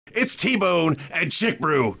It's T-Bone and Chick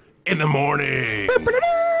Brew in the morning.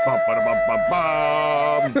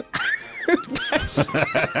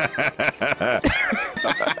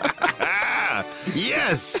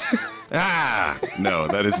 Yes. No,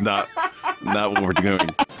 that is not what we're doing.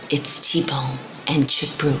 It's T-Bone and Chick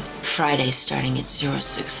Brew, Friday starting at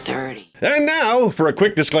 06:30. And now for a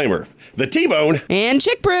quick disclaimer. The T-Bone and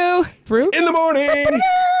Chick Brew in the morning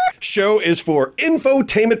show is for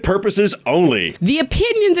infotainment purposes only. The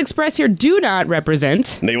opinions expressed here do not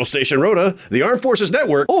represent Naval Station Rota, the Armed Forces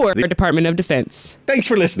Network, or the Department of Defense. Thanks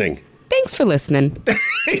for listening. Thanks for listening.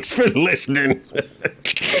 Thanks for listening.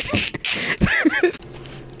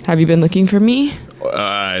 Have you been looking for me?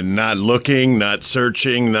 Not looking, not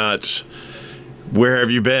searching, not... Where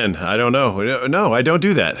have you been? I don't know. No, I don't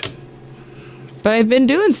do that. But I've been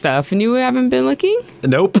doing stuff, and you haven't been looking?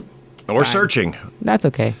 Nope. Or searching. That's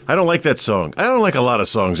okay. I don't like that song. I don't like a lot of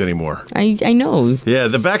songs anymore. I know. Yeah,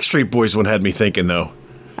 the Backstreet Boys one had me thinking, though.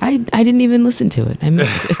 I didn't even listen to it. I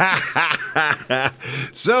missed it.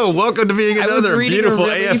 So, welcome to being another beautiful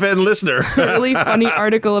AFN listener. Really funny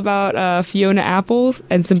article about Fiona Apple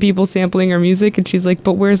and some people sampling her music, and she's like,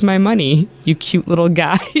 "But where's my money, you cute little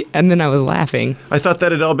guy?" And then I was laughing. I thought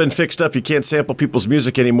that had all been fixed up. You can't sample people's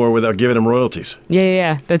music anymore without giving them royalties.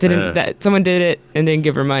 Yeah. That someone did it and didn't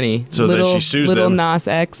give her money. So then she sues little them. Nas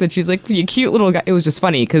X, and she's like, "You cute little guy." It was just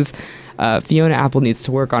funny because Fiona Apple needs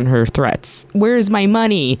to work on her threats. Where's my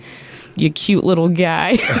money, you cute little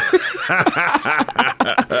guy?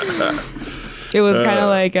 It was kind of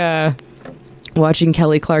like watching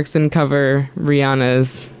Kelly Clarkson cover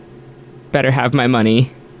Rihanna's "Better Have My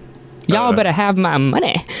Money." Y'all better have my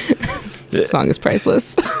money. This song is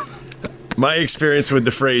priceless. My experience with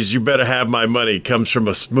the phrase, "you better have my money," comes from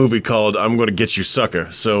a movie called "I'm Gonna Get You, Sucker."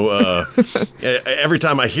 So every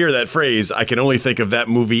time I hear that phrase, I can only think of that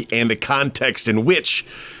movie and the context in which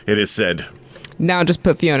it is said. Now just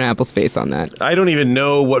put Fiona Apple's face on that. I don't even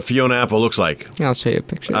know what Fiona Apple looks like. I'll show you a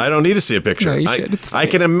picture. I don't need to see a picture. No, you should. It's I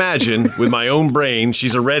can imagine with my own brain,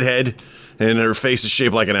 she's a redhead and her face is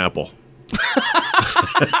shaped like an apple.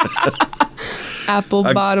 Apple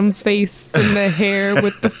bottom face and the hair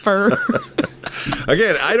with the fur.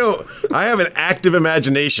 Again, I have an active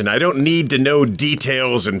imagination. I don't need to know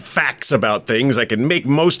details and facts about things. I can make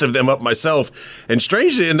most of them up myself. And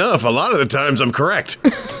strangely enough, a lot of the times I'm correct.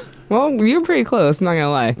 Well, you're pretty close, not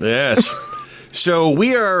gonna lie. Yes. So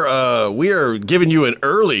we are giving you an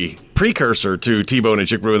early precursor to T-Bone and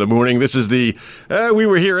Chick Brew in the morning. This is the we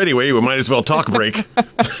were here anyway. We might as well talk break.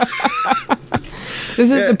 This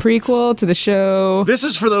is the prequel to the show. This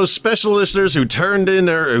is for those special listeners who tuned in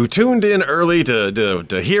early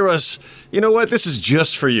to hear us. You know what? This is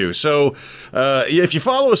just for you. So if you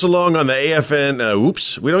follow us along on the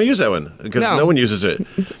AFN, we don't use that one because no one uses it.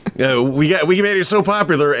 We made it so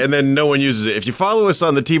popular, and then no one uses it. If you follow us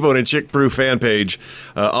on the T-Bone and Chick Brew fan page,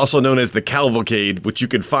 also known as the Cavalcade, which you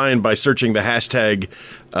can find by searching the hashtag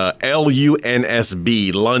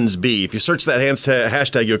LUNSB, LUNSB. If you search that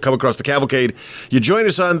hashtag, you'll come across the Cavalcade. You join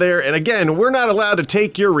us on there, and again, we're not allowed to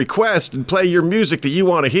take your request and play your music that you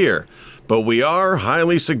want to hear, but we are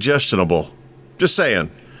highly suggestionable. Just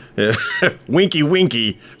saying. Winky,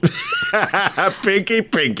 winky. Pinky,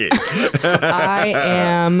 pinky. I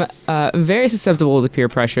am very susceptible to peer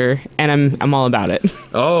pressure, and I'm all about it.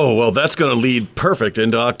 Oh, well, that's going to lead perfect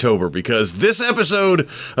into October, because this episode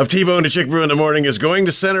of T-Bone and Chick Brew in the morning is going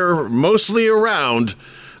to center mostly around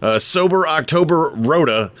Sober October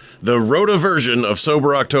Rota, the Rota version of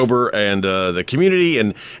Sober October, and the community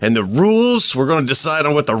and the rules. We're going to decide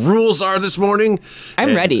on what the rules are this morning.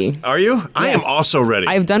 I'm ready. Are you? Yes. I am also ready.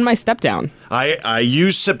 I've done my step down. I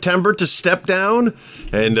used September to step down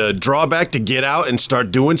and draw back to get out and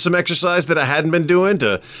start doing some exercise that I hadn't been doing,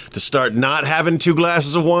 to start not having 2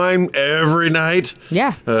 glasses of wine every night.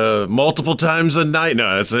 Yeah. Multiple times a night.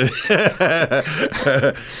 No, that's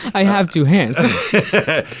I have 2 hands.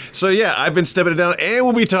 So yeah, I've been stepping it down, and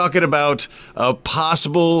we'll be talking about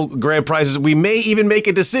possible grand prizes. We may even make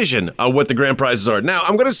a decision on what the grand prizes are. Now,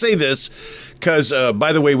 I'm going to say this because,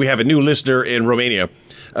 by the way, we have a new listener in Romania.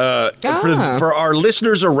 For our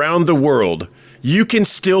listeners around the world, you can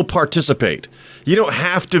still participate. You don't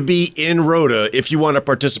have to be in Rota if you want to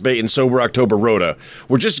participate in Sober October Rota.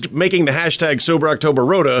 We're just making the hashtag Sober October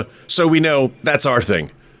Rota so we know that's our thing.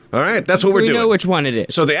 All right, that's what we're doing. We know which one it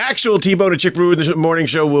is. So the actual T-Bone and Chick Brew in the morning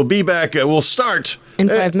show will be back. We'll start in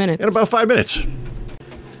 5 minutes. In about 5 minutes.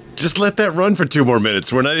 Just let that run for 2 more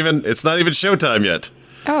minutes. It's not even showtime yet.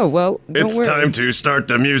 Oh, well, don't it's worry. time to start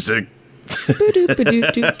the music. All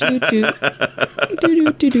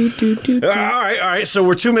right. So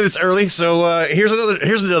we're 2 minutes early. So here's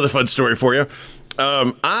another fun story for you.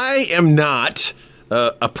 I am not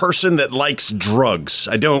a person that likes drugs.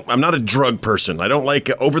 I'm not a drug person. I don't like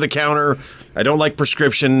over-the-counter. I don't like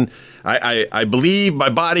prescription. I believe my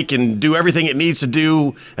body can do everything it needs to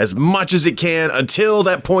do as much as it can until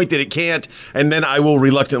that point that it can't, and then I will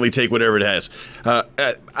reluctantly take whatever it has.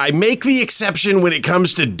 I make the exception when it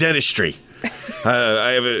comes to dentistry.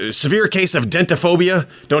 I have a severe case of dentophobia.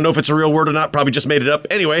 Don't know if it's a real word or not. Probably just made it up.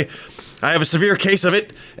 Anyway, I have a severe case of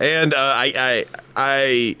it, and I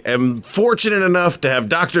am fortunate enough to have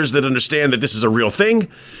doctors that understand that this is a real thing,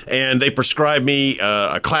 and they prescribe me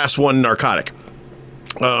a class 1 narcotic.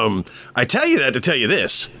 I tell you that to tell you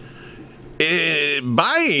this.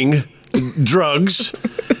 Buying drugs...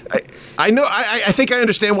 I think I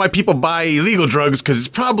understand why people buy illegal drugs, because it's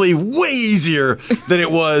probably way easier than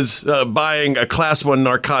it was buying a class 1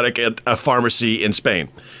 narcotic at a pharmacy in Spain.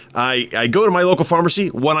 I go to my local pharmacy,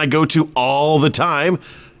 one I go to all the time.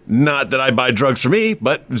 Not that I buy drugs for me,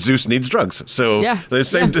 but Zeus needs drugs. So the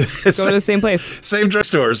same go to the same place. Same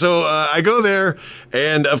drugstore. So I go there,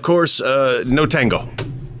 and of course, no tango.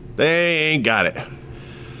 They ain't got it.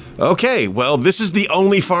 Okay, well, this is the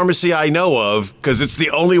only pharmacy I know of, because it's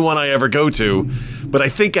the only one I ever go to, but I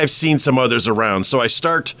think I've seen some others around, so I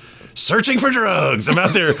start searching for drugs. I'm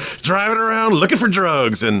out there driving around looking for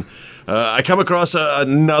drugs, and I come across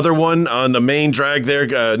another one on the main drag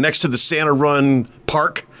there next to the Santa Run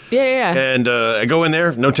Park. Yeah. And I go in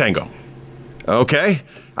there, no tango. Okay.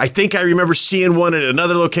 I think I remember seeing one at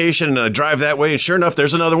another location, and I drive that way, and sure enough,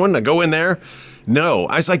 there's another one. I go in there. No,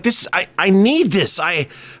 I was like, I need this. I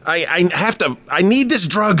need this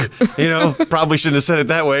drug. Probably shouldn't have said it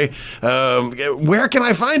that way. Where can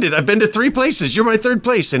I find it? I've been to 3 places. You're my 3rd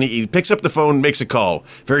place. And he picks up the phone, makes a call.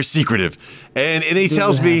 Very secretive. And he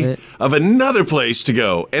tells me of another place to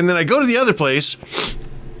go. And then I go to the other place.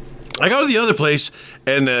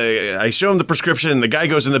 And I show him the prescription, and the guy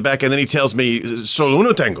goes in the back, and then he tells me, solo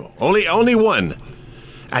uno tengo. Only one.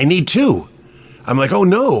 I need 2. I'm like, oh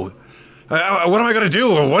no. What am I going to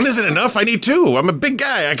do? 1 isn't enough. I need 2. I'm a big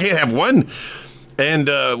guy. I can't have 1.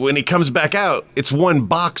 And when he comes back out, it's 1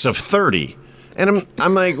 box of 30. And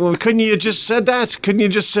I'm like, well, couldn't you just said that? Couldn't you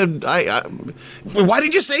just said, why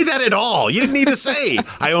did you say that at all? You didn't need to say,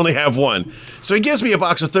 I only have 1. So he gives me a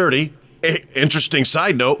box of 30. Interesting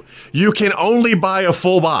side note, you can only buy a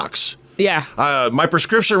full box. Yeah. My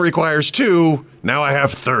prescription requires 2. Now I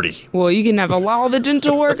have 30. Well, you can have all the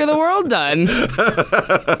dental work of the world done.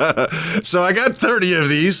 So I got 30 of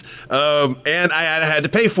these, and I had to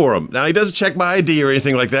pay for them. Now, he doesn't check my ID or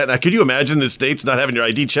anything like that. Now, could you imagine the States not having your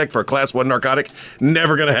ID checked for a class 1 narcotic?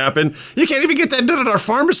 Never going to happen. You can't even get that done at our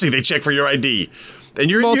pharmacy. They check for your ID. And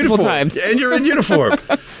you're multiple in uniform. Times. And you're in uniform.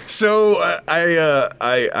 So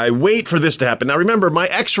I wait for this to happen. Now, remember, my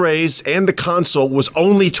x-rays and the consult was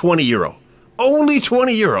only 20 euro. Only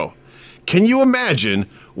 20 euro. Can you imagine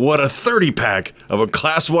what a 30-pack of a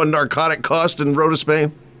class 1 narcotic cost in Rota,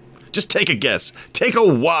 Spain? Just take a guess. Take a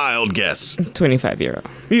wild guess. 25 euro.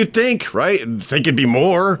 You'd think, right? Think it'd be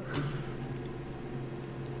more.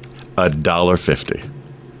 $1.50.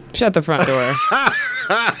 Shut the front door.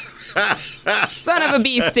 Son of a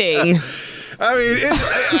bee sting. I mean,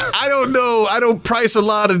 I don't know. I don't price a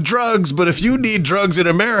lot of drugs, but if you need drugs in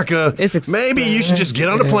America, maybe you should just get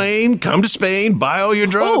on a plane, come to Spain, buy all your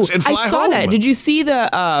drugs, and fly home. I saw that. Did you see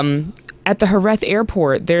the at the Jerez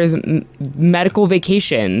airport? There's medical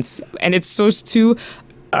vacations, and it's those 2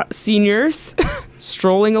 seniors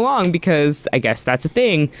strolling along because I guess that's a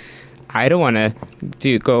thing. I don't want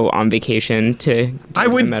to go on vacation to... I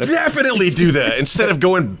would definitely do that instead of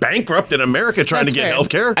going bankrupt in America trying to get health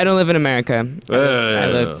care. I don't live in America. I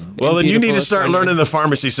live well, then you need to start learning the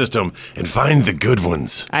pharmacy system and find the good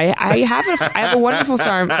ones. I have a wonderful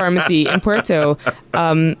pharmacy in Puerto.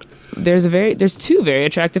 There's 2 very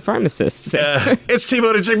attractive pharmacists. It's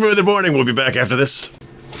T-Bone and Chick Brew in the morning. We'll be back after this.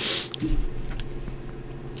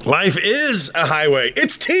 Life is a highway.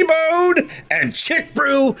 It's T-Bone and Chick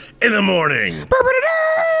Brew in the morning.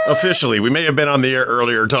 Officially, we may have been on the air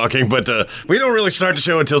earlier talking, but we don't really start the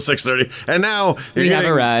show until 6:30. And now we have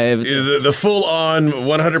arrived. The full-on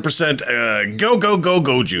 100%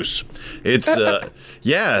 go juice. It's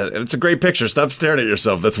it's a great picture. Stop staring at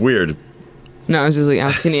yourself. That's weird. No, I was just like,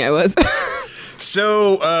 how skinny I was.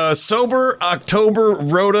 So, Sober October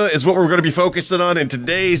Rota is what we're going to be focusing on in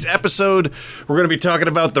today's episode. We're going to be talking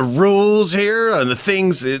about the rules here and the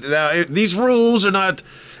things. Now, these rules are not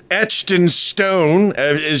etched in stone,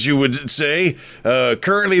 as you would say.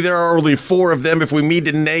 Currently, there are only 4 of them. If we need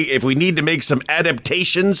to make some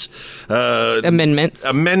adaptations,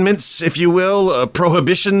 amendments, if you will,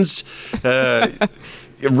 prohibitions.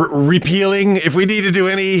 repealing, if we need to do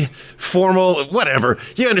any formal, whatever.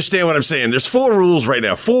 You understand what I'm saying. There's 4 rules right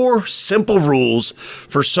now. 4 simple rules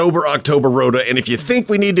for Sober October Rota. And if you think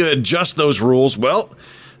we need to adjust those rules, well,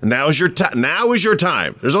 now is your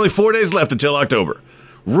time. There's only 4 days left until October.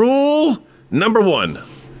 Rule number 1.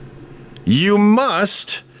 You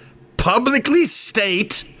must publicly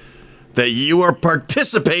state that you are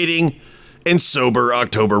participating in Sober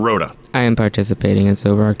October Rota. I am participating in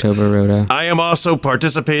Sober October Rota. I am also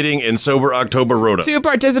participating in Sober October Rota. 2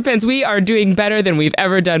 participants. We are doing better than we've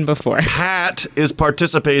ever done before. Pat is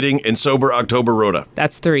participating in Sober October Rota.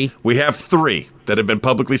 That's 3. We have 3 that have been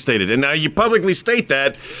publicly stated. And now you publicly state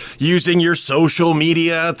that using your social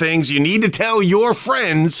media things. You need to tell your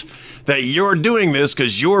friends that you're doing this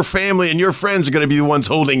because your family and your friends are going to be the ones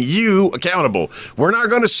holding you accountable. We're not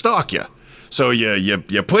going to stalk you. So you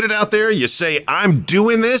put it out there. You say, I'm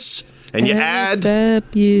doing this. And you add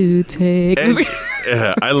step you take. And,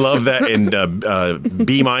 I love that in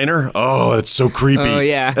B minor. Oh, it's so creepy. Oh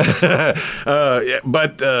yeah.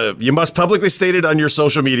 But you must publicly state it on your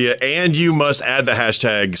social media, and you must add the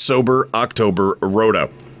hashtag Sober October Rota.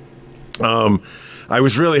 I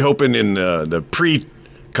was really hoping in the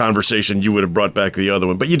pre-conversation you would have brought back the other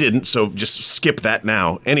one, but you didn't. So just skip that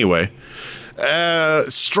now. Anyway,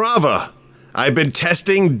 Strava. I've been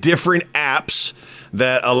testing different apps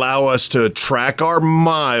that allow us to track our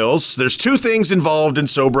miles. There's 2 things involved in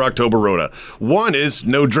Sober October Rota. One is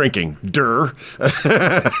no drinking. There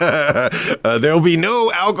will be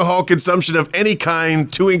no alcohol consumption of any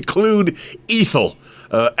kind to include ethyl,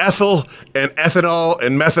 ethyl, and ethanol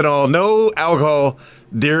and methanol. No alcohol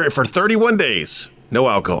there for 31 days. No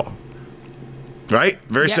alcohol. Right?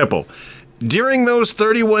 Very simple. During those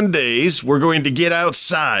 31 days, we're going to get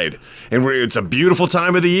outside. And it's a beautiful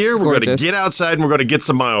time of the year. We're going to get outside and we're going to get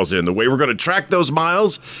some miles in. The way we're going to track those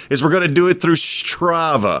miles is we're going to do it through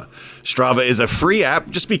Strava. Strava is a free app.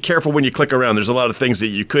 Just be careful when you click around. There's a lot of things that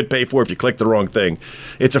you could pay for if you click the wrong thing.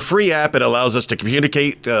 It's a free app. It allows us to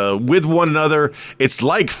communicate with one another. It's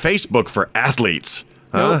like Facebook for athletes.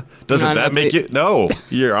 Huh? Nope, Doesn't that make you? No,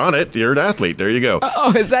 you're on it. You're an athlete. There you go.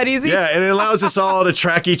 Oh, is that easy? Yeah, and it allows us all to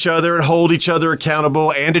track each other and hold each other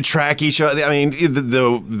accountable and to track each other. I mean,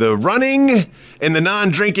 the running and the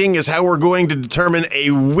non-drinking is how we're going to determine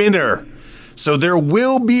a winner. So there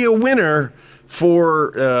will be a winner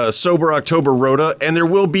for Sober October Rota, and there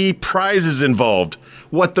will be prizes involved.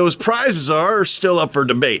 What those prizes are still up for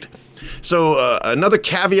debate. So another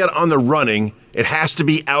caveat on the running, it has to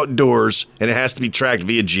be outdoors and it has to be tracked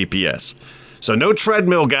via GPS. So no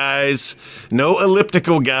treadmill, guys, no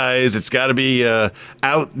elliptical, guys. It's got to be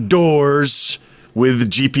outdoors with the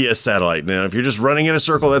GPS satellite. Now, if you're just running in a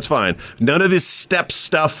circle, that's fine. None of this step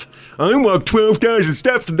stuff. I walked 12,000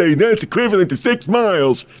 steps today. That's equivalent to 6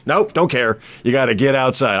 miles. Nope, don't care. You got to get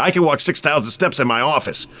outside. I can walk 6,000 steps in my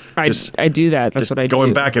office. I do that. That's what I do.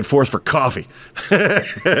 Going back and forth for coffee.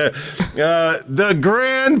 The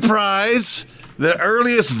grand prize, the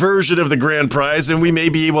earliest version of the grand prize, and we may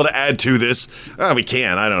be able to add to this. We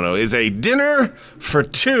can. I don't know. Is a dinner for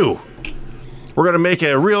 2. We're going to make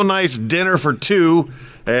a real nice dinner for 2,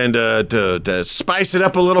 and to spice it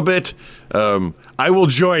up a little bit, I will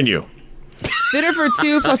join you. Dinner for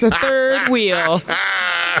 2 plus a 3rd wheel.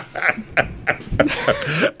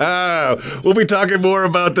 We'll be talking more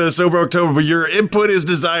about the Sober October, but your input is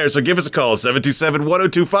desired, so give us a call,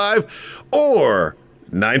 727-1025 or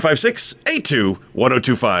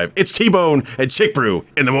 956-82-1025. It's T-Bone and Chick Brew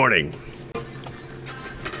in the morning.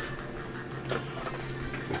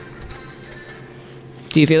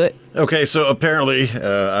 Do you feel it? Okay, so apparently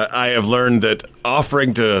I have learned that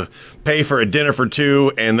offering to pay for a dinner for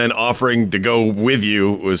 2 and then offering to go with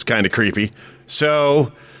you was kind of creepy.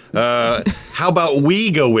 So how about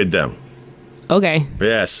we go with them? Okay.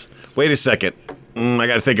 Yes. Wait a second. I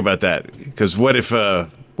got to think about that. Because what if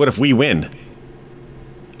we win?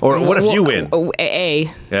 Or what if you win?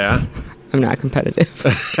 Yeah. I'm not competitive.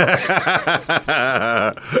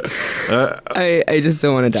 I just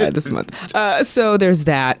don't want to die this month. So there's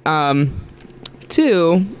that.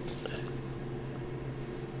 2,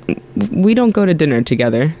 we don't go to dinner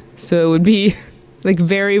together. So it would be like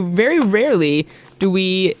very, very rarely do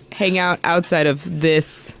we hang out outside of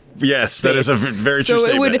this. Yes, space. That is a very true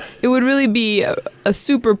statement. So it would really be a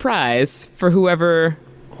super prize for whoever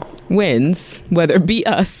wins, whether it be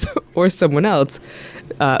us or someone else.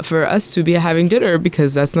 For us to be having dinner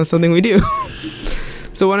because that's not something we do.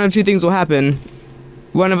 So one of 2 things will happen.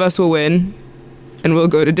 One of us will win and we'll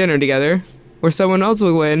go to dinner together, or someone else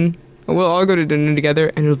will win We'll all go to dinner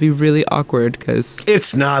together, and it'll be really awkward because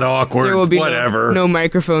It's not awkward. there will be Whatever. no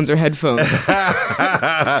microphones or headphones,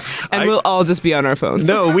 and we'll all just be on our phones.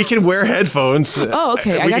 No, we can wear headphones. Oh,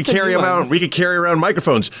 okay. I We got can some carry new them out. ones. We can carry around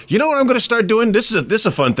microphones. You know what I'm going to start doing? This is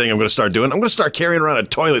a fun thing I'm going to start doing. I'm going to start carrying around a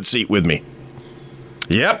toilet seat with me.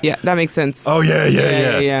 Yep. Yeah, that makes sense. Oh yeah.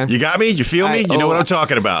 Yeah. You got me? You feel me? You know what I'm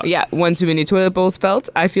talking about. Yeah, one too many toilet bowls felt.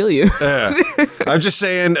 I feel you. Yeah. I'm just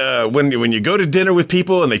saying, when you go to dinner with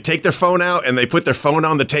people and they take their phone out and they put their phone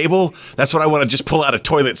on the table, that's what I want to just pull out a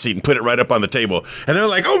toilet seat and put it right up on the table. And they're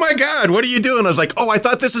like, "Oh my God, what are you doing?" I was like, "Oh, I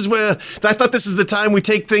thought this is the time we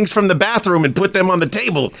take things from the bathroom and put them on the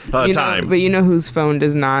table." Time. But you know whose phone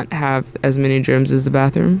does not have as many germs as the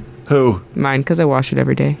bathroom? Who? Mine, because I wash it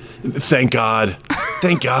every day. Thank God.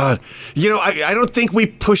 Thank God. You know, I don't think we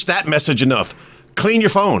push that message enough. Clean your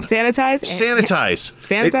phone. Sanitize? Sanitize.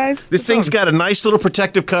 Sanitize? This thing's got a nice little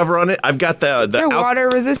protective cover on it. I've got They're water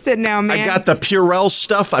resistant now, man. I got the Purell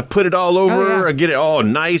stuff. I put it all over. Oh, yeah. I get it all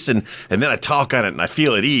nice, and then I talk on it, and I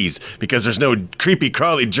feel at ease because there's no creepy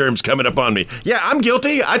crawly germs coming up on me. Yeah, I'm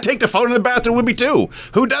guilty. I take the phone in the bathroom with me too.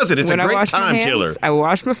 Who doesn't? It's when a I great wash time my hands, killer. I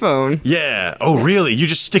wash my phone. Yeah. Oh, really? You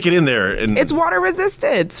just stick it in there, and It's water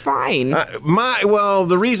resistant. It's fine.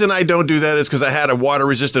 the reason I don't do that is because I had a water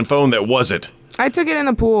resistant phone that wasn't. I took it in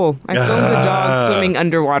the pool. I filmed a dog swimming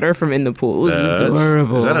underwater from in the pool. It was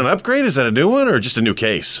adorable. Is that an upgrade? Is that a new one or just a new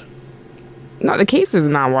case? No, the case is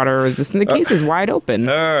not water resistant. The case is wide open.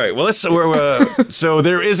 All right. Well, so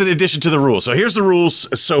there is an addition to the rules. So here's the rules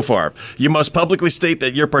so far. You must publicly state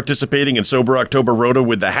that you're participating in Sober October Rota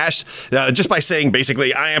with the hash, just by saying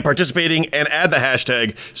basically, "I am participating," and add the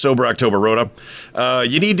hashtag Sober October Rota.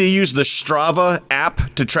 You need to use the Strava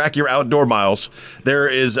app to track your outdoor miles. There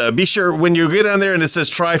is, be sure when you get on there and it says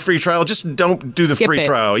try free trial, just don't do the Skip free it.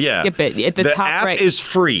 trial. Yeah. Skip it. At the top app right. is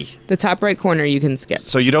free. The top right corner you can skip.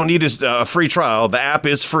 So you don't need a free trial. The app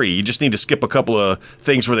is free. You just need to skip a couple of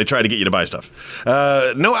things where they try to get you to buy stuff.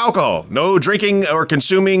 No alcohol, no drinking or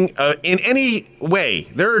consuming in any way.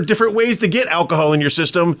 There are different ways to get alcohol in your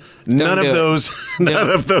system. None of those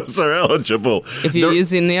are eligible. If you're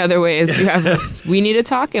using the other ways, you have. We need to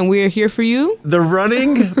talk, and we're here for you. The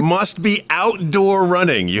running must be outdoor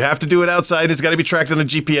running. You have to do it outside. It's got to be tracked on a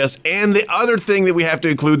GPS. And the other thing that we have to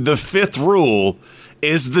include, the fifth rule,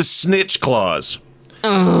 is the snitch clause.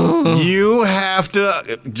 Oh. You have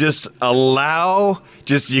to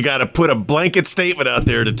you got to put a blanket statement out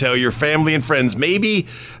there to tell your family and friends. Maybe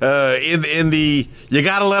you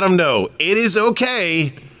got to let them know it is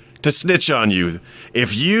okay to snitch on you.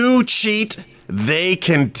 If you cheat, they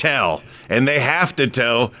can tell. And they have to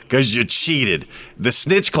tell because you cheated. The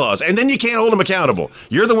snitch clause. And then you can't hold them accountable.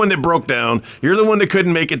 You're the one that broke down. You're the one that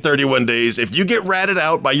couldn't make it 31 days. If you get ratted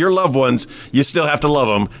out by your loved ones, you still have to love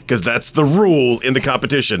them because that's the rule in the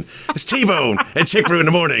competition. It's T-Bone and Chick Brew in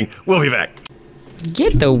the morning. We'll be back.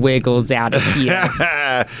 Get the wiggles out of here.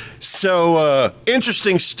 So,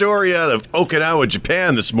 interesting story out of Okinawa,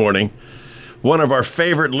 Japan this morning. One of our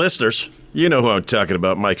favorite listeners, you know who I'm talking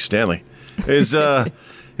about, Mike Stanley,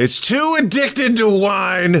 is too addicted to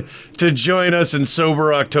wine to join us in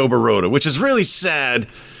Sober October Rota, which is really sad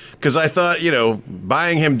because I thought,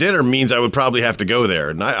 buying him dinner means I would probably have to go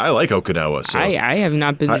there. And I like Okinawa. So I have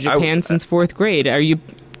not been to Japan since fourth grade. Are you...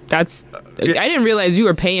 I didn't realize you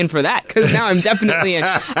were paying for that because now I'm definitely in.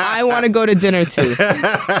 I want to go to dinner too.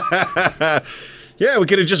 Yeah, we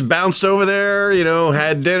could have just bounced over there,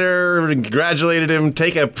 had dinner, congratulated him,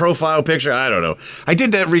 take a profile picture. I don't know. I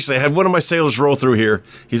did that recently. I had one of my sailors roll through here.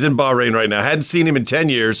 He's in Bahrain right now. Hadn't seen him in 10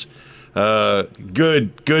 years.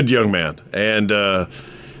 Good young man. And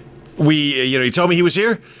he told me he was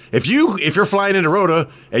here. If you're flying into Rota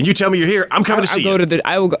and you tell me you're here, I'm coming to see you.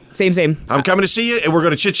 I will go. Same. I'm coming to see you, and we're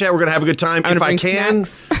going to chit chat. We're going to have a good time. If I can,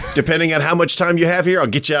 depending on how much time you have here, I'll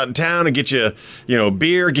get you out in town and get you,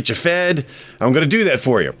 beer, get you fed. I'm going to do that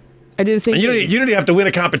for you. I do the same thing. You don't even have to win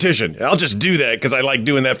a competition. I'll just do that because I like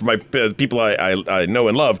doing that for my people I know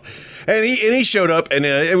and love. And he showed up, and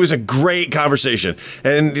it was a great conversation.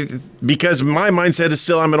 And because my mindset is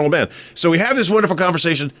still I'm an old man. So we have this wonderful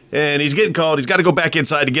conversation, and he's getting called. He's got to go back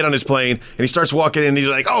inside to get on his plane. And he starts walking in, and he's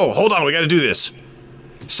like, "Oh, hold on, we got to do this.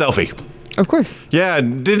 Selfie." Of course. Yeah,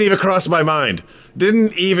 didn't even cross my mind.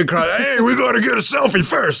 Didn't even cross. Hey, we got to get a selfie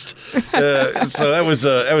first. So that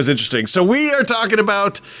was interesting. So we are talking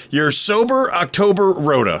about your Sober October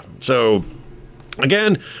Rota. So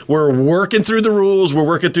again, we're working through the rules. We're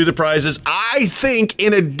working through the prizes. I think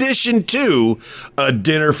in addition to a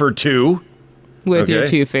dinner for two, With your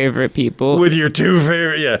two favorite people. With your two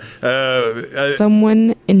favorite, yeah.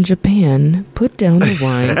 Someone in Japan, put down the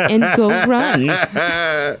wine and go run.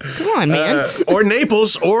 Come on, man. Or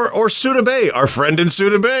Naples, or Suda Bay. Our friend in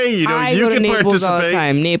Suda Bay. You know, I you go to can Naples participate. all the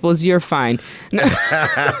time. Naples, you're fine. No.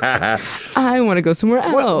 I want to go somewhere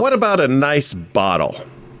else. What about a nice bottle?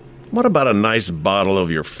 What about a nice bottle of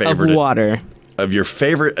your favorite of water? Of your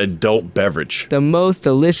favorite adult beverage. The most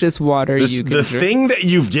delicious water you can The drink. thing that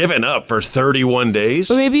you've given up for 31 days.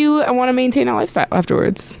 But maybe I want to maintain a lifestyle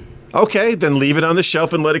afterwards. Okay, then leave it on the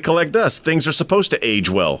shelf and let it collect dust. Things are supposed to age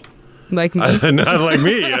well. Like me. Not like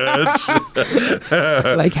me.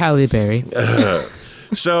 Like Halle Berry.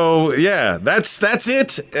 So, yeah, that's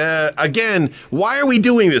it. Again, why are we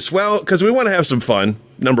doing this? Well, because we want to have some fun,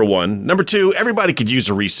 number one. Number two, everybody could use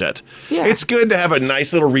a reset. Yeah. It's good to have a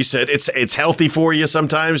nice little reset. It's healthy for you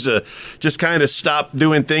sometimes to just kind of stop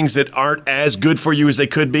doing things that aren't as good for you as they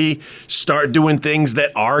could be. Start doing things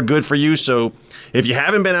that are good for you. So if you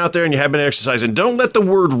haven't been out there and you haven't been exercising, don't let the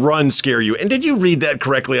word run scare you. And did you read that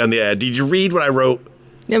correctly on the ad? Did you read what I wrote?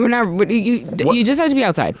 Yeah, we're not. You just have to be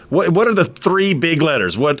outside. What are the three big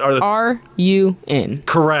letters? What are the R-U-N.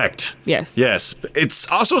 Correct. Yes. Yes. It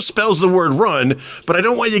also spells the word run, but I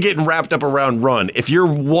don't want you getting wrapped up around run. If you're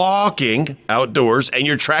walking outdoors and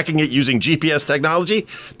you're tracking it using GPS technology,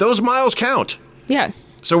 those miles count. Yeah.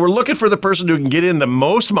 So we're looking for the person who can get in the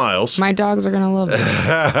most miles. My dogs are going to love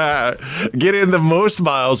it. Get in the most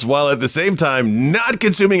miles while at the same time not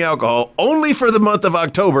consuming alcohol only for the month of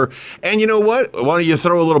October. And you know what? Why don't you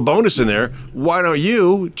throw a little bonus in there? Why don't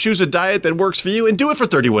you choose a diet that works for you and do it for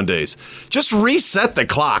 31 days? Just reset the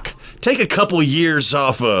clock. Take a couple years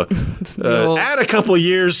off. Add a couple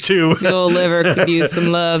years to. The old liver could use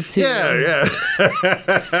some love too. Yeah.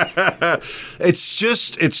 It's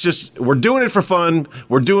just we're doing it for fun.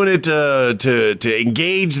 We're doing it to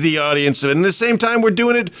engage the audience, and at the same time, we're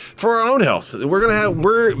doing it for our own health.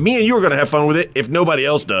 Me and you are gonna have fun with it if nobody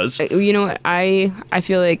else does. You know what? I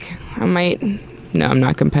feel like I might. No, I'm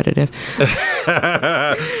not competitive.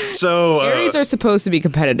 So Aries are supposed to be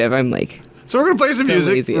competitive. I'm like. So we're going to play some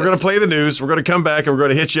music, laziest. we're going to play the news, we're going to come back and we're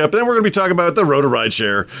going to hit you up, and then we're going to be talking about the Rota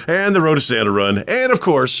Rideshare and the Rota Santa Run, and of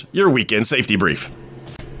course, your weekend safety brief.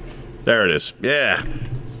 There it is. Yeah.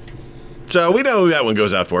 So we know who that one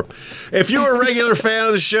goes out for. If you're a regular fan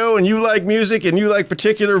of the show and you like music and you like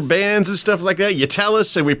particular bands and stuff like that, you tell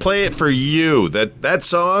us and we play it for you. That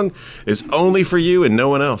song is only for you and no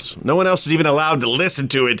one else. No one else is even allowed to listen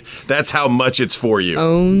to it. That's how much it's for you.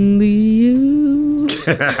 Only you.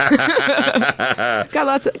 got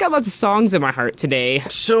lots of songs in my heart today.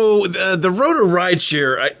 So the Rota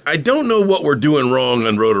Rideshare, I don't know what we're doing wrong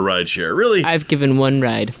on Rota Rideshare. Really, I've given one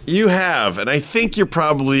ride. You have, and I think you're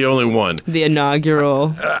probably the only one. The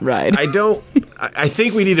inaugural ride. I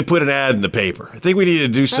think we need to put an ad in the paper. I think we need to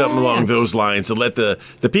do something along those lines and let the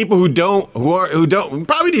people who don't, we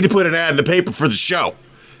probably need to put an ad in the paper for the show.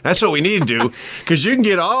 That's what we need to do, because you can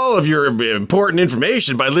get all of your important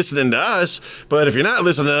information by listening to us. But if you're not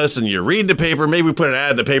listening to us and you read the paper, maybe we put an ad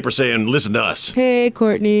in the paper saying, listen to us. Hey,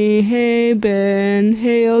 Courtney. Hey, Ben.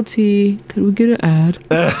 Hey, LT. Could we get an ad?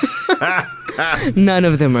 None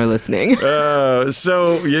of them are listening.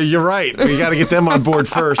 So you're right. We got to get them on board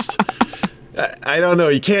first. I don't know.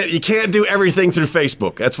 You can't do everything through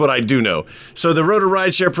Facebook. That's what I do know. So the Rota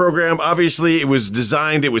Rideshare program, obviously, it was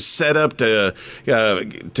set up to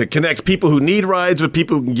connect people who need rides with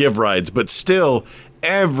people who can give rides. But still,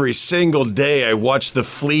 every single day I watch the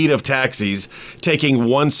fleet of taxis taking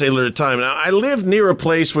one sailor at a time. Now, I live near a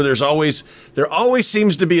place where there always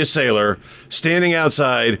seems to be a sailor standing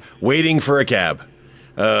outside waiting for a cab.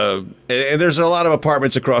 And there's a lot of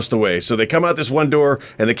apartments across the way. So they come out this one door,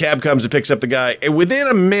 and the cab comes and picks up the guy. And within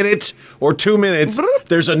a minute or 2 minutes,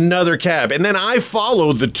 there's another cab. And then I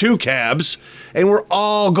followed the two cabs, and we're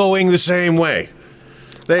all going the same way.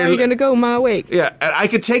 Are you going to go my way? Yeah, and I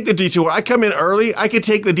could take the detour. I come in early. I could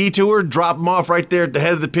take the detour, drop them off right there at the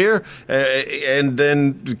head of the pier, and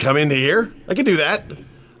then come into here. I could do that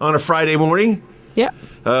on a Friday morning. Yeah.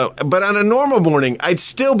 But on a normal morning, I'd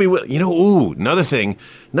still be, another thing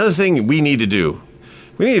we need to do.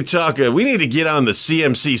 We need to talk, we need to get on the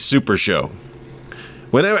CMC Super Show.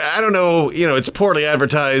 Whenever, I don't know, it's poorly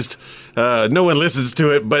advertised. No one listens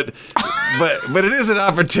to it, but it is an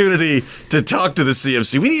opportunity to talk to the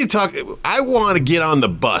CMC. We need to talk, I want to get on the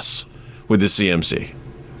bus with the CMC.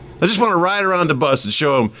 I just want to ride around the bus and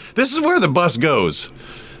show them, this is where the bus goes.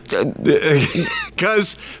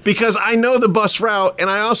 Because I know the bus route, and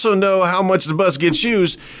I also know how much the bus gets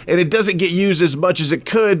used, and it doesn't get used as much as it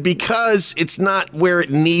could because it's not where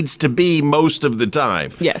it needs to be most of the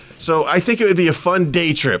time. Yes. So I think it would be a fun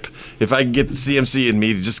day trip if I could get the CMC and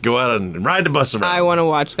me to just go out and ride the bus around. I want to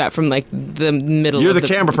watch that from like the middle. You're of the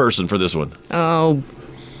camera person for this one. Oh.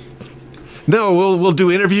 No, we'll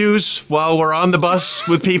do interviews while we're on the bus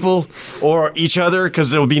with people or each other because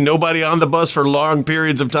there will be nobody on the bus for long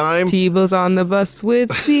periods of time. Tebow's on the bus with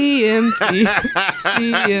CMC.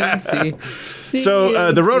 CMC.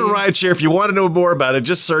 So the Rota Rideshare, if you want to know more about it,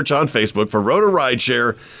 just search on Facebook for Rota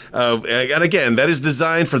Rideshare. And again, that is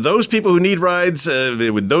designed for those people who need rides,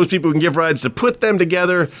 with those people who can give rides, to put them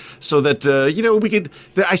together so that, we could.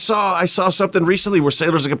 I saw something recently where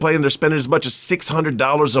sailors are complaining they're spending as much as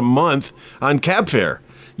 $600 a month on cab fare.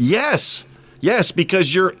 Yes,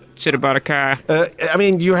 because you're. Should have bought a car.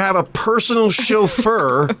 You have a personal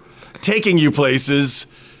chauffeur taking you places.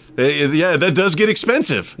 Yeah, that does get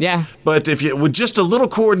expensive. Yeah. But with just a little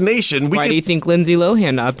coordination, Why do you think Lindsay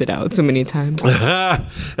Lohan opted out so many times? Yeah,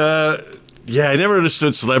 I never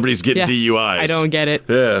understood celebrities getting DUIs. I don't get it.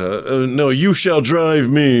 Yeah, no, you shall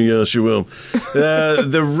drive me. Yes, you will.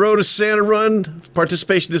 The Rota Santa Run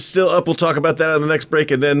participation is still up. We'll talk about that on the next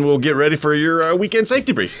break, and then we'll get ready for your weekend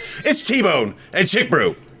safety brief. It's T-Bone and Chick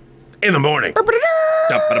Brew in the morning.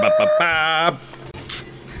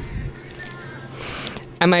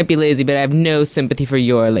 I might be lazy, but I have no sympathy for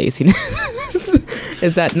your laziness.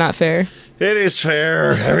 Is that not fair? It is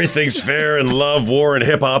fair. Everything's fair in love, war, and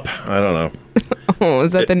hip-hop. I don't know. Oh,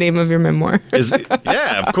 is that the name of your memoir?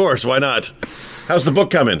 Yeah, of course. Why not? How's the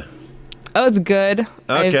book coming? Oh, it's good.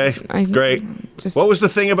 Okay, great. What was the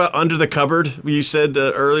thing about under the cupboard you said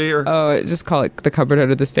earlier? Oh, just call it the cupboard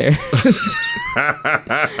under the stairs.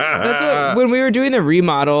 That's what, when we were doing the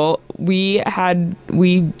remodel, we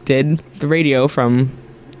did the radio from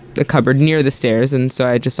the cupboard near the stairs, and so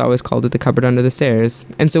I just always called it the cupboard under the stairs.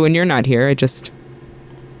 And so when you're not here, I just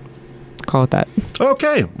call it that.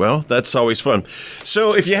 Okay, well, that's always fun.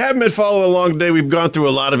 So if you haven't been following along today, we've gone through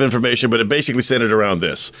a lot of information, but it basically centered around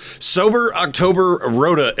this. Sober October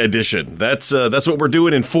Rota Edition. That's what we're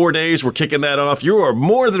doing in 4 days. We're kicking that off. You are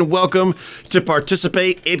more than welcome to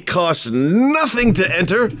participate. It costs nothing to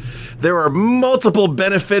enter. There are multiple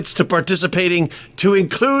benefits to participating, to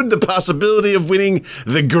include the possibility of winning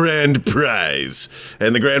the grand prize.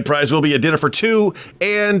 And the grand prize will be a dinner for two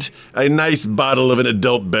and a nice bottle of an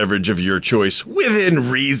adult beverage of your choice,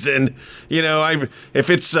 within reason. If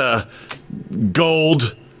it's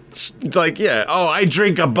gold, it's like, I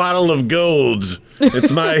drink a bottle of gold.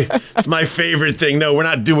 It's my favorite thing. No, we're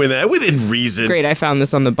not doing that. Within reason. Great, I found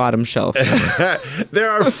this on the bottom shelf.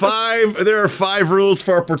 There are five rules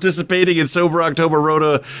for participating in Sober October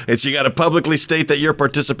Rota. It's you got to publicly state that you're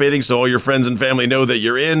participating so all your friends and family know that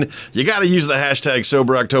you're in. You got to use the hashtag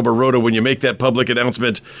Sober October Rota when you make that public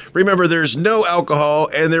announcement. Remember, there's no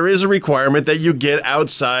alcohol, and there is a requirement that you get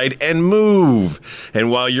outside and move.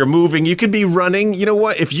 And while you're moving, you could be running. You know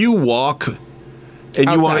what? If you walk and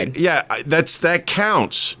outside. You want to, that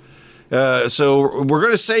counts. So we're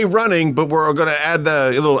going to say running, but we're going to add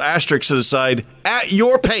the little asterisk to the side, at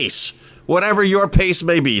your pace. Whatever your pace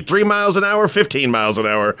may be, 3 miles an hour, 15 miles an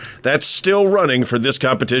hour, that's still running for this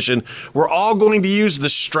competition. We're all going to use the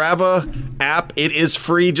Strava app. It is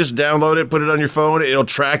free. Just download it, put it on your phone. It'll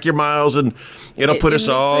track your miles, and it'll put us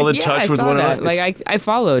all in touch with one another. Like, I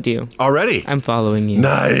followed you. Already? I'm following you.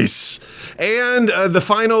 Nice. And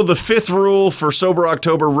the fifth rule for Sober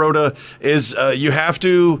October Rota is you have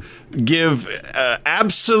to give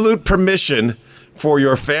absolute permission for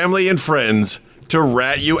your family and friends to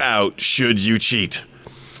rat you out should you cheat.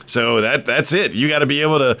 So that's it. You got to be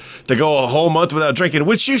able to go a whole month without drinking,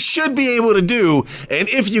 which you should be able to do. And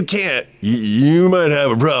if you can't, you might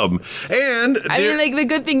have a problem. And the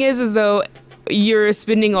good thing is though, you're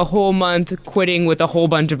spending a whole month quitting with a whole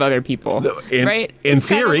bunch of other people, right? In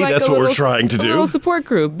theory, kind of that's what we're trying to do. A little support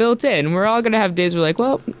group built in. We're all going to have days where we're like,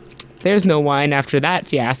 well, there's no wine after that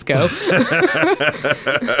fiasco.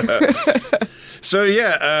 So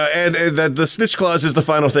and the snitch clause is the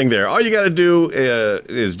final thing there. All you got to do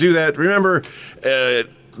is do that. Remember,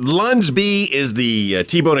 Lunge B is the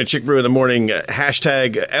T-Bone and Chick Brew in the morning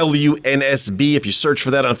hashtag LUNSB. If you search for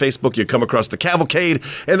that on Facebook, you'll come across the Cavalcade,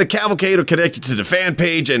 and the Cavalcade will connect you to the fan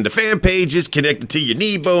page, and the fan page is connected to your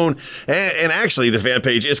knee bone, and actually the fan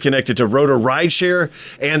page is connected to Rota Rideshare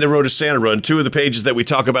and the Rota Santa Run, two of the pages that we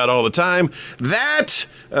talk about all the time. That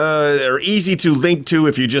are easy to link to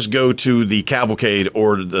if you just go to the Cavalcade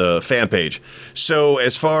or the fan page. So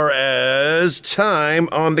as far as time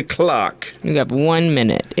on the clock, you got 1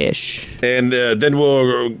 minute. minute-ish. And then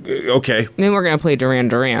we'll... Okay. Then we're going to play Duran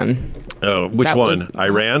Duran. Oh, which That one? was-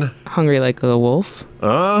 Iran? Hungry Like a Wolf.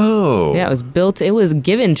 Oh. Yeah, it was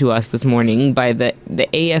given to us this morning by the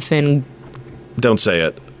AFN. Don't say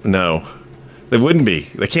it. No. It wouldn't be.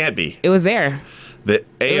 They can't be. It was there. The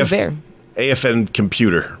It was there. AFN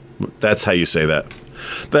computer. That's how you say that.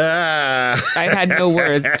 I had no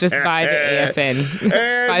words. Just by the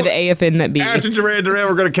AFN. By the AFN that be. After Duran Duran,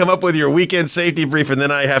 we're going to come up with your weekend safety brief, and then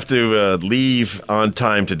I have to leave on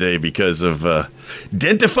time today because of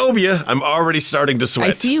dentophobia. I'm already starting to sweat.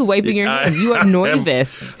 I see you wiping your hands. You are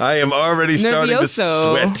nervous. I am already starting to Nervioso.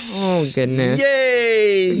 sweat. Oh, goodness.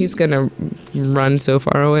 Yay! He's going to run so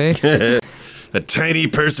far away. A tiny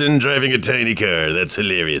person driving a tiny car. That's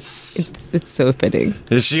hilarious. It's so fitting.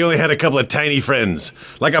 She only had a couple of tiny friends,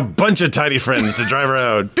 like a bunch of tiny friends to drive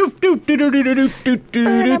around. Doop, doop, doop, doop, doop,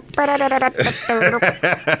 doop,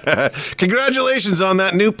 doop. Congratulations on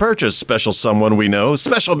that new purchase, special someone we know,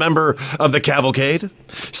 special member of the cavalcade.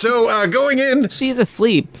 So going in, She's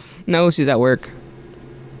asleep. No, she's at work.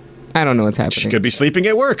 I don't know what's happening. she could be sleeping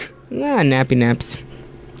at work. Nappy naps.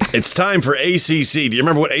 It's time for ACC. Do you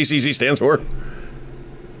remember what ACC stands for?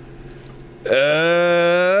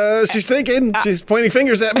 She's thinking. She's pointing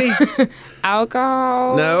fingers at me.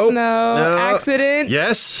 Alcohol. No. No. Accident.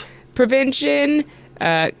 Yes. Prevention.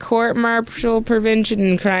 Court-martial prevention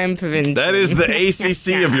and crime prevention. That is the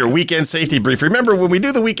ACC of your weekend safety brief. Remember, when we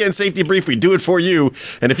do the weekend safety brief, we do it for you.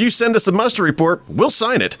 And if you send us a muster report, we'll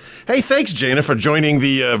sign it. Hey, thanks, Jana, for joining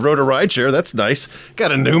the Rota rideshare. That's nice.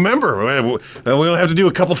 Got a new member. We'll have to do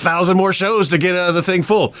a couple thousand more shows to get the thing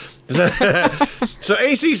full. So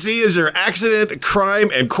ACC is your accident, crime,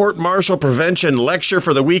 and court-martial prevention lecture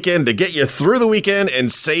for the weekend to get you through the weekend and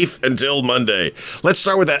safe until Monday. Let's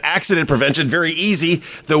start with that accident prevention. Very easy.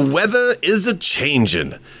 The weather is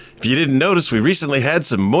a-changin'. If you didn't notice, we recently had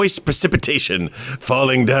some moist precipitation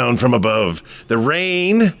falling down from above. The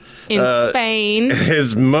rain In Spain.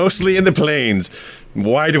 is mostly in the plains.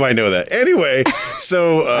 Why do I know that? Anyway,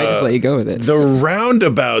 so I just let you go with it. the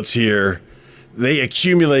roundabouts here, they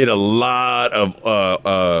accumulate a lot of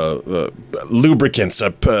lubricants,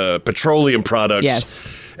 petroleum products. Yes.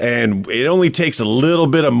 And it only takes a little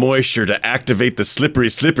bit of moisture to activate the slippery.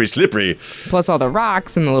 Plus all the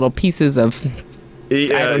rocks and the little pieces of I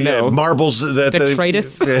don't know. Marbles.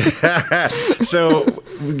 detritus. So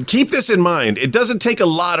keep this in mind. It doesn't take a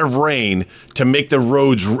lot of rain to make the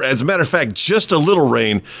roads, as a matter of fact, just a little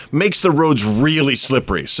rain makes the roads really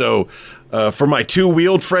slippery. So for my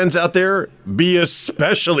two-wheeled friends out there, be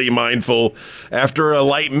especially mindful. After a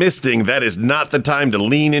light misting, that is not the time to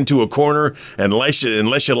lean into a corner unless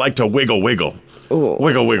you like to wiggle. Ooh.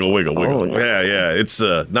 Wiggle. Oh, no. Yeah, it's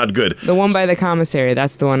not good. The one by the commissary,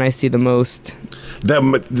 that's the one I see the most.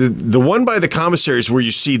 The one by the commissary is where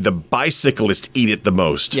you see the bicyclist eat it the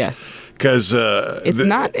most. Yes. Because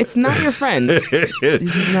It's not your friend.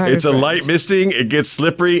 It's a light misting, it gets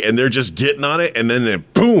slippery, and they're just getting on it, and then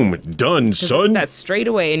boom, done, son. It's that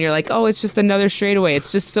straightaway, and you're like, oh, it's just another straightaway.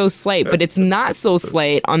 It's just so slight, but it's not so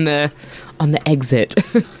slight on the exit.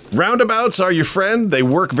 Roundabouts are your friend. They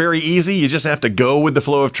work very easy. You just have to go with the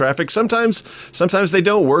flow of traffic. Sometimes they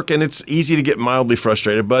don't work, and it's easy to get mildly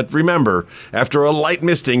frustrated. But remember, after a light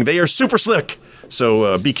misting, they are super slick.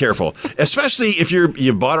 So be careful, especially if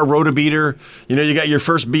you bought a Rota beater. You know, you got your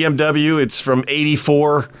first BMW. It's from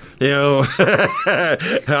 '84. You know,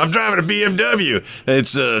 I'm driving a BMW.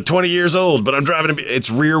 It's 20 years old, but I'm driving it's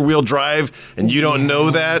rear wheel drive, and you don't know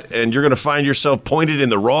that, and you're gonna find yourself pointed in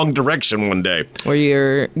the wrong direction one day. Do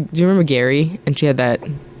you remember Gary? And she had that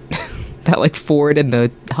like Ford, and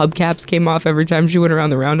the hubcaps came off every time she went around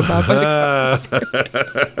the roundabout.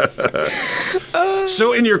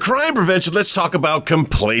 So in your crime prevention, let's talk about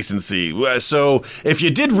complacency. So if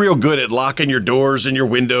you did real good at locking your doors and your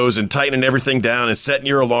windows and tightening everything down and setting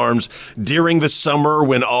your alarms during the summer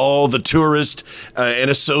when all the tourists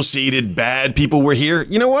and associated bad people were here,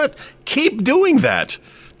 you know what? Keep doing that.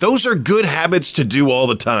 Those are good habits to do all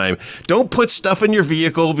the time. Don't put stuff in your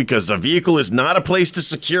vehicle because a vehicle is not a place to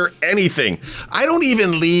secure anything. I don't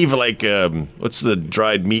even leave what's the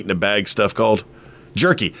dried meat in a bag stuff called?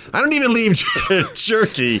 Jerky. I don't even leave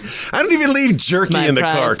jerky. I don't even leave jerky in the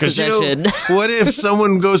car because what if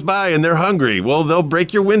someone goes by and they're hungry? Well, they'll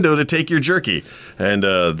break your window to take your jerky, and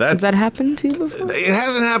Has that happened to you before? It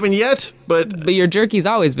hasn't happened yet, but your jerky's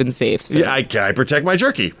always been safe. So. Yeah, I protect my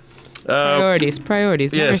jerky. Priorities.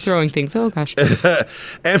 Yes. Never throwing things. Oh gosh.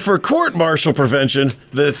 And for court-martial prevention,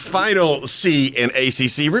 the final C in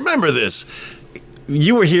ACC. Remember this.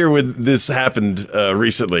 You were here when this happened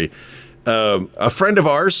recently. a friend of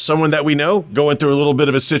ours, someone that we know, going through a little bit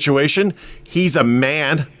of a situation. He's a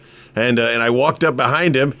man. And I walked up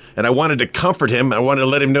behind him, and I wanted to comfort him. I wanted to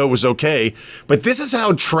let him know it was okay. But this is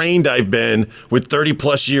how trained I've been with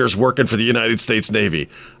 30-plus years working for the United States Navy.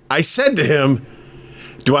 I said to him,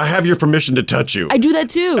 do I have your permission to touch you? I do that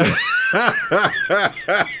too.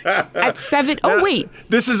 At 7. Oh, wait.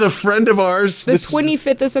 This is a friend of ours. The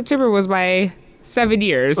 25th of September was my 7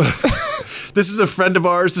 years. This is a friend of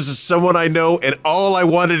ours. This is someone I know, and all I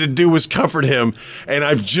wanted to do was comfort him. And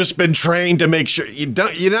I've just been trained to make sure you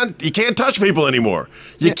can't touch people anymore.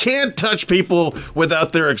 You can't touch people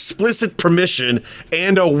without their explicit permission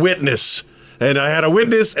and a witness. And I had a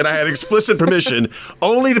witness, and I had explicit permission,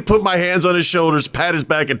 only to put my hands on his shoulders, pat his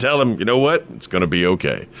back, and tell him, you know what? It's going to be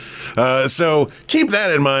okay. So keep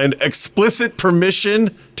that in mind. Explicit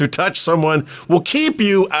permission to touch someone will keep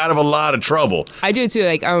you out of a lot of trouble. I do too.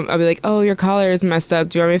 Like I'll be like, "Oh, your collar is messed up.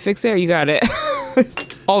 Do you want me to fix it? Or you got it."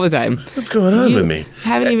 All the time. What's going on with me?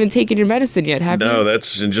 Haven't even taken your medicine yet, have you? No,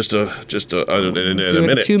 that's in just a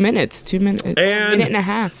minute. 2 minutes. 2 minutes. And, a minute and a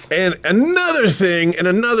half. And another thing, and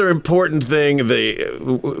another important thing, we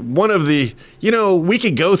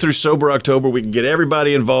could go through Sober October, we can get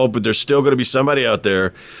everybody involved, but there's still going to be somebody out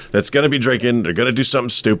there that's going to be drinking, they're going to do something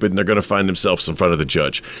stupid, and they're going to find themselves in front of the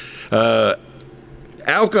judge.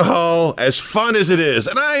 Alcohol, as fun as it is,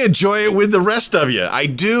 and I enjoy it with the rest of you. I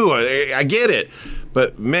do. I get it.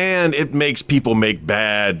 But man, it makes people make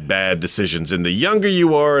bad decisions. And the younger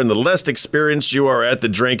you are and the less experienced you are at the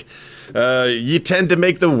drink, you tend to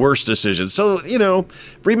make the worst decisions. So,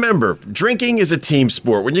 remember, drinking is a team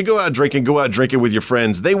sport. When you go out drinking with your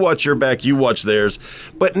friends. They watch your back, you watch theirs.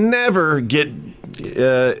 But never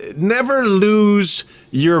lose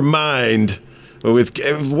your mind.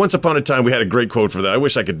 Once upon a time, we had a great quote for that. I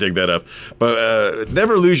wish I could dig that up. But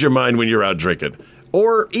never lose your mind when you're out drinking.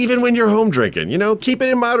 Or even when you're home drinking, keep it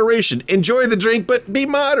in moderation. Enjoy the drink, but be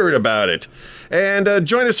moderate about it. And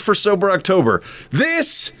join us for Sober October.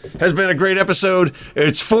 This has been a great episode.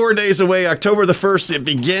 It's 4 days away, October the 1st. It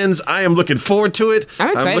begins. I am looking forward to it.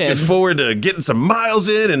 I'm excited. I'm looking forward to getting some miles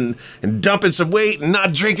in and dumping some weight and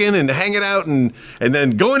not drinking and hanging out and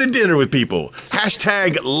then going to dinner with people.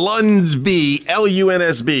 Hashtag LUNSB,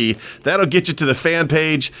 LUNSB. That'll get you to the fan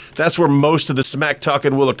page. That's where most of the smack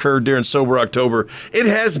talking will occur during Sober October. It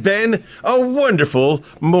has been a wonderful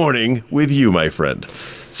morning with you, my friend.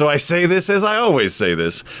 So I say this as I always say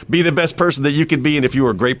this. Be the best person that you can be, and if you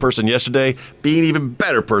were a great person yesterday, be an even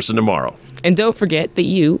better person tomorrow. And don't forget that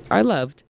you are loved.